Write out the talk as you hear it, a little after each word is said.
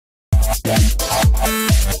How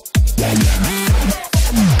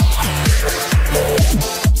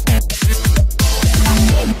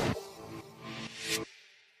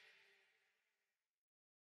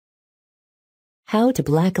to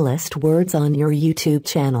blacklist words on your YouTube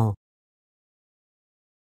channel.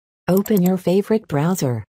 Open your favorite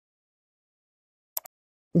browser.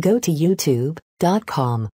 Go to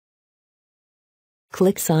youtube.com.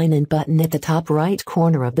 Click Sign In button at the top right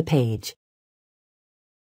corner of the page.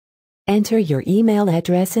 Enter your email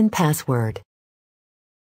address and password.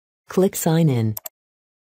 Click Sign In.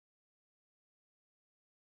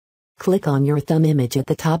 Click on your thumb image at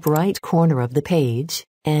the top right corner of the page,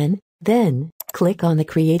 and then click on the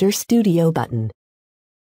Creator Studio button.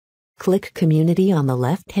 Click Community on the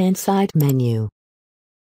left-hand side menu.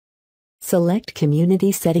 Select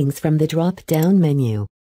Community Settings from the drop-down menu.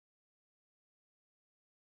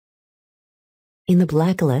 In the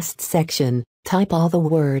Blacklist section, type all the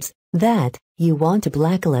words that you want to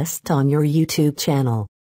blacklist on your YouTube channel.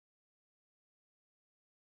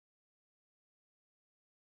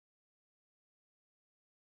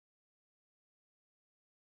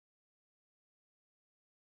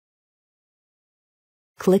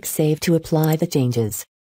 Click Save to apply the changes.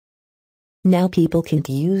 Now people can't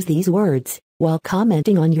use these words while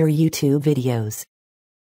commenting on your YouTube videos.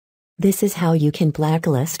 This is how you can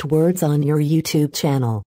blacklist words on your YouTube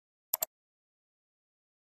channel.